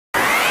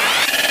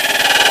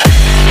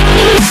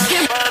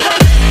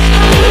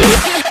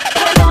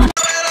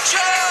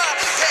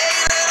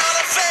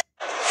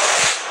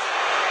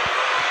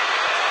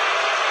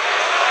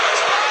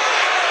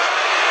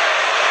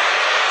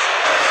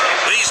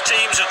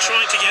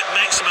trying to get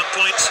maximum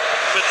points,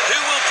 but who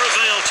will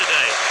prevail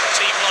today?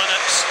 Team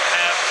lineups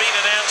have been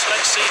announced.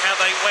 Let's see how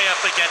they weigh up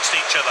against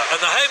each other.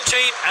 And the home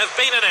team have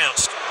been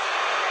announced.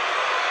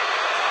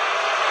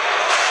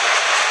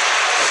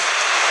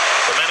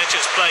 The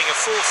manager's playing a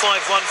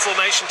 4-5-1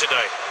 formation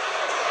today.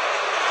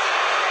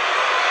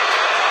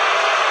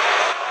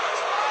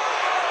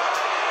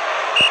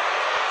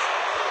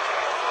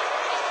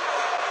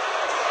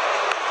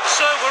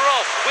 So we're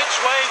off. Which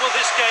way will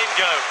this game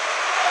go?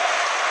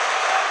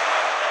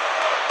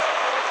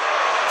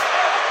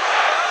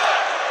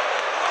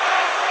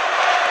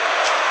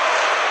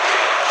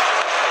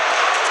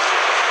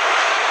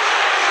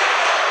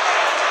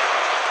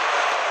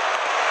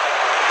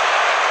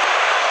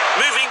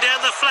 Moving down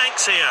the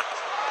flanks here.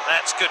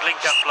 That's good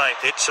link-up play.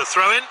 It's a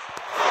throw-in.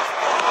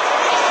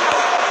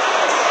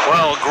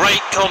 Well,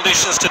 great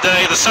conditions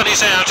today. The sun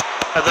is out,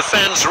 and the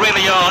fans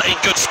really are in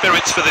good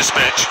spirits for this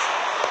match.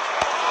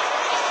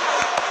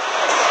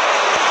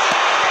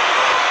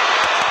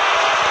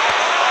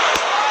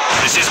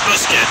 This is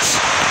Busquets.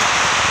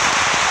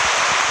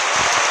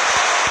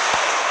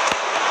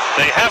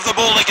 They have the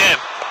ball again.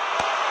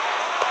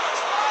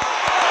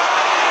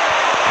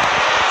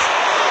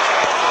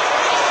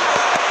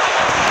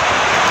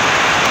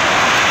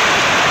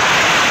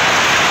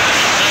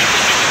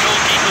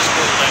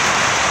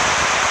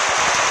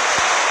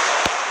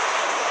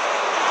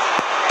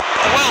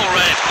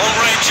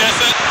 Long-range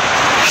effort,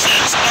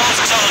 that's off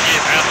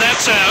target, And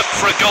that's out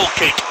for a goal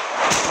kick.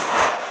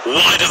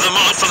 wide of the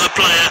mark for the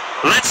player.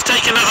 Let's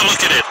take another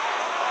look at it.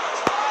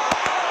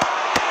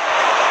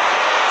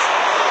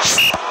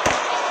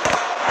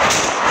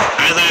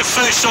 And their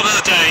first shot of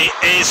the day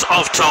is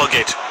off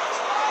target.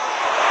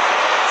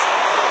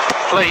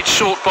 Played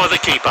short by the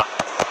keeper.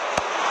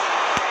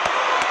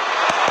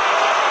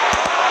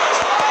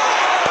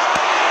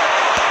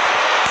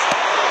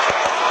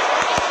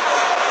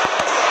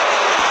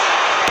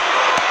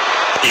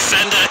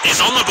 Defender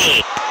is on the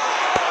ball.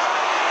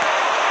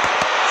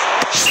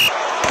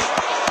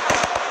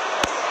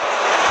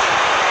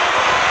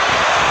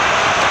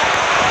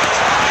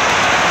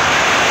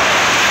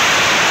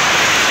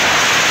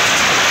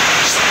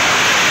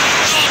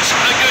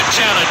 Not a good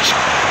challenge.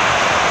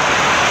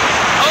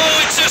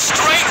 Oh, it's a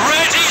straight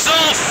red, he's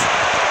off.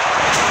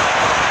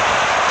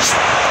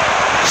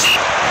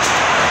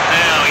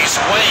 Now he's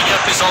weighing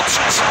up his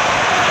options.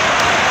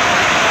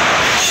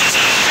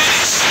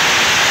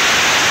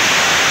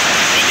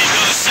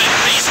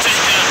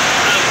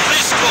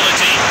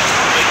 Quality,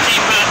 the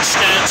keeper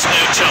stands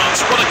no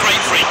chance. What a great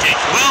free kick.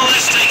 Well,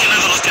 let's take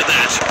another look at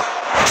that.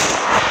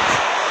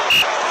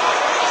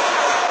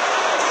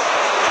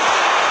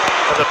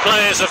 And the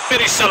players have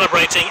finished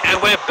celebrating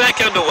and we're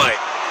back underway.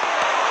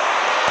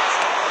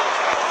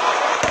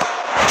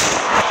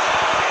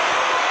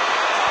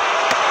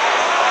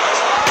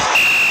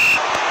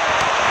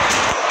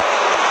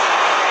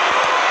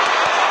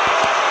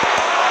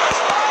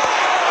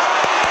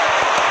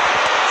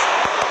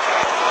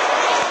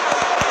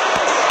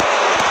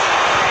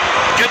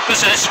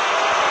 Possession.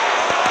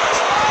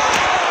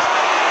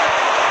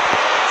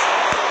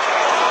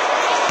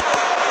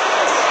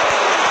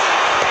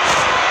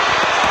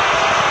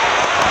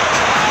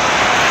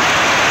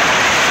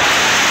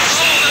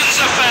 That's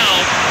a foul.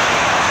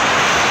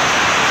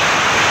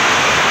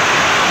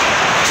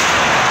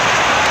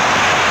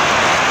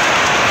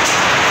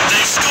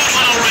 They've scored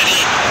one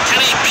already.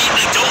 Can he beat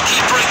the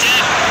goalkeeper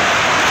again?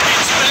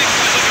 It's back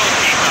with the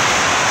goalkeeper.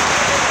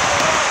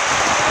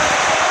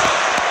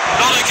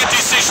 Not a good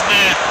decision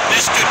there.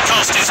 This could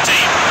cost his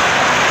team.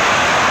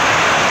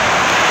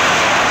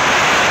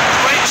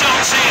 Great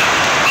chance here.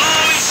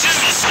 Oh, he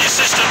shoots. The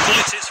assistant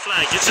points his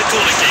flag. It's a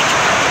corner kick.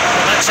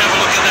 Let's have a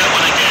look at that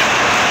one again.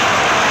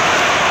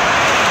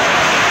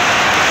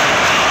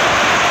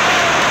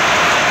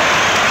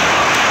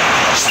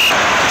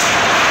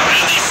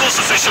 And the fourth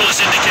official has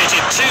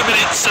indicated 2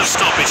 minutes of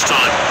stoppage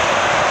time.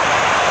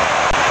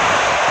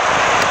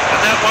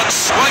 And that one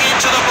swung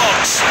into the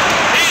box.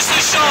 Here's the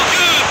shot.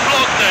 Good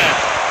block there.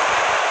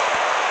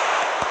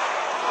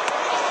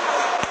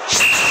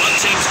 One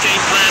team's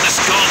game plan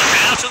has gone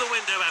out of the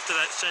window after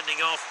that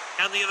sending off.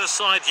 Can the other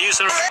side use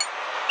their...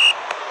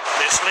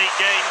 This league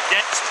game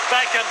gets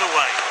back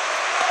underway.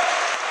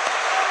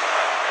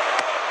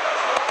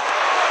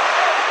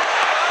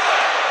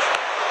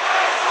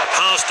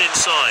 Passed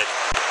inside.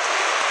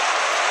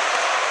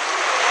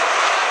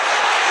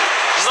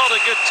 Not a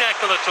good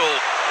tackle at all.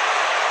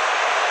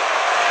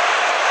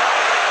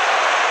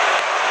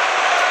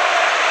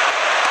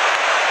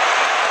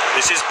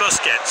 This is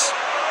Busquets.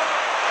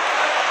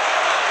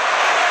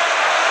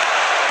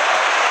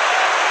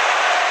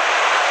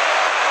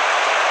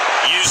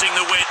 Using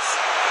the width.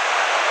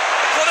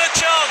 What a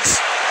chance!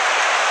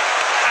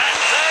 And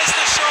there's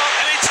the shot,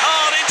 and it's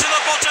hard into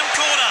the bottom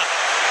corner.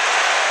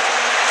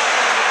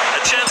 A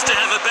chance to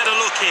have a better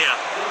look here.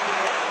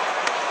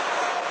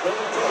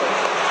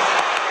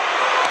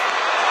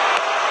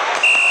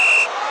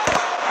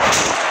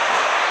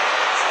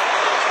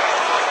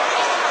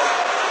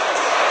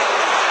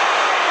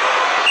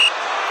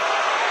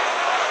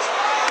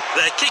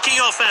 They're kicking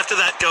off after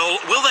that goal.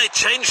 Will they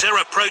change their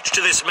approach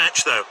to this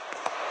match, though?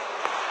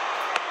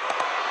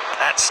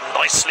 That's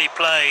nicely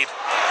played.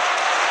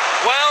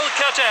 Well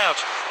cut out.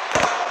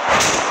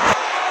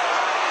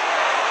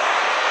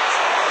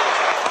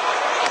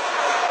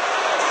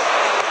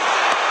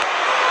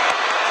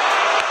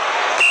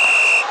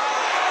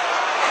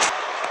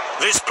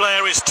 This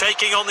player is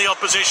taking on the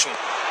opposition.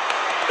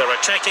 They're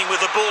attacking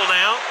with the ball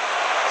now.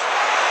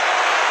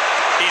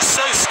 He's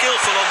so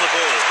skillful on the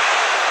ball.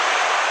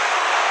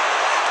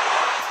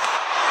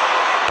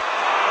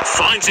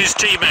 Finds his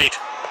teammate.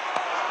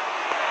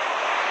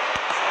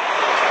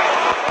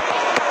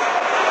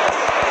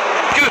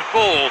 Good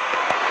ball.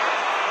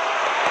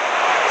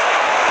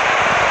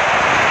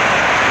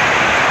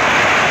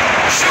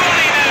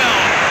 Surely now.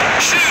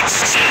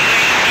 Shoots.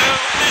 No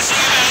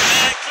messing about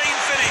there. Clean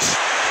finish.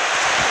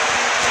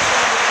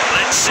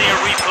 Let's see a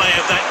replay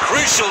of that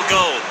crucial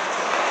goal.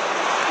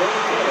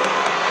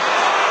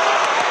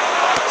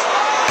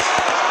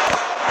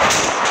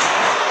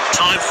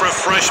 Time for a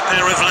fresh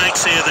pair of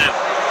legs here then.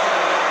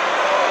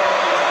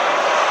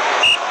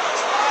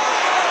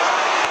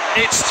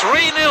 It's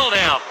 3-0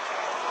 now.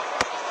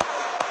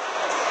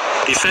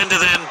 Defender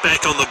then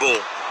back on the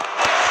ball.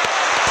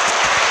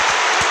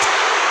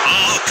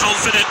 Oh,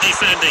 confident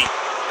defending.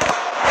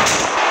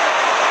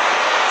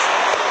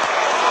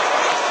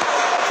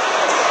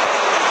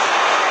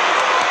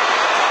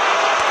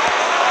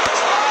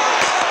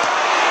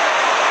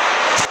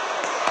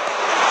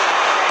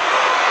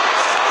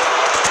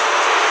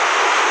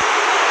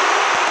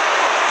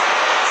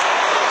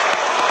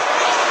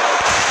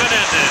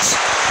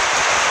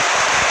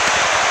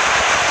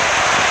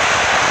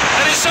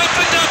 And it's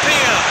opened up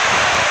here.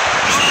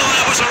 Oh,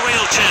 that was a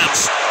real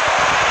chance.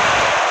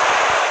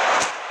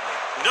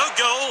 No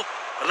goal.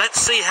 Let's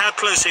see how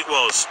close it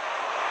was.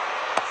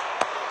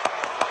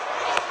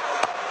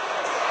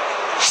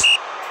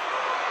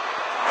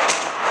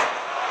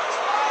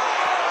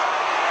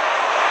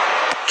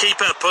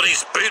 Keeper put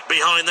his boot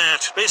behind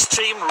that. This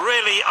team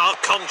really are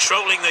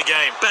controlling the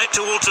game. Back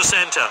towards the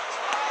centre.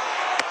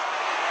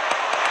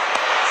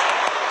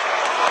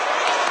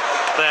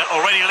 They're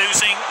already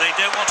losing. They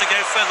don't want to go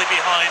further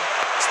behind,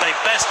 so they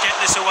best get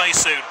this away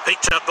soon.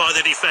 Picked up by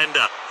the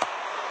defender.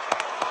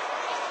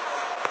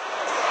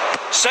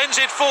 Sends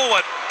it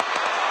forward.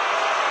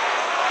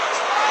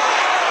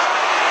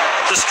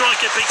 The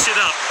striker picks it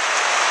up.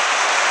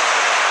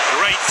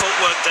 Great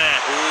footwork there.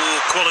 Ooh,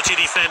 quality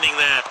defending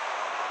there.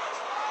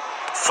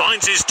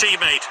 Finds his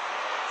teammate.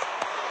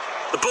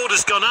 The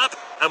border's gone up,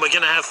 and we're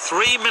going to have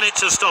 3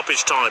 minutes of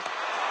stoppage time.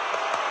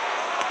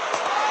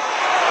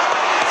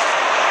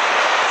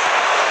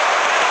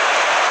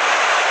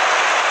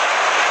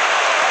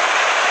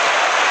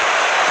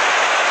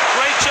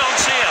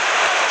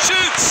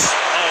 Shoots!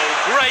 Oh,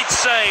 great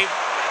save.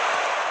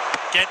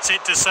 Gets it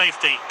to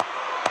safety.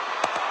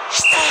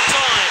 Full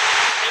time.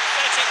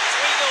 Emphatic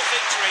 3-0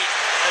 victory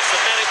as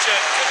the manager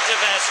couldn't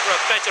have asked for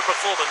a better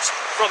performance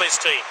from his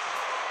team.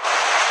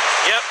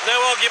 Yep, no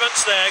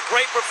arguments there.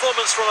 Great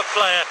performance from a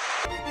player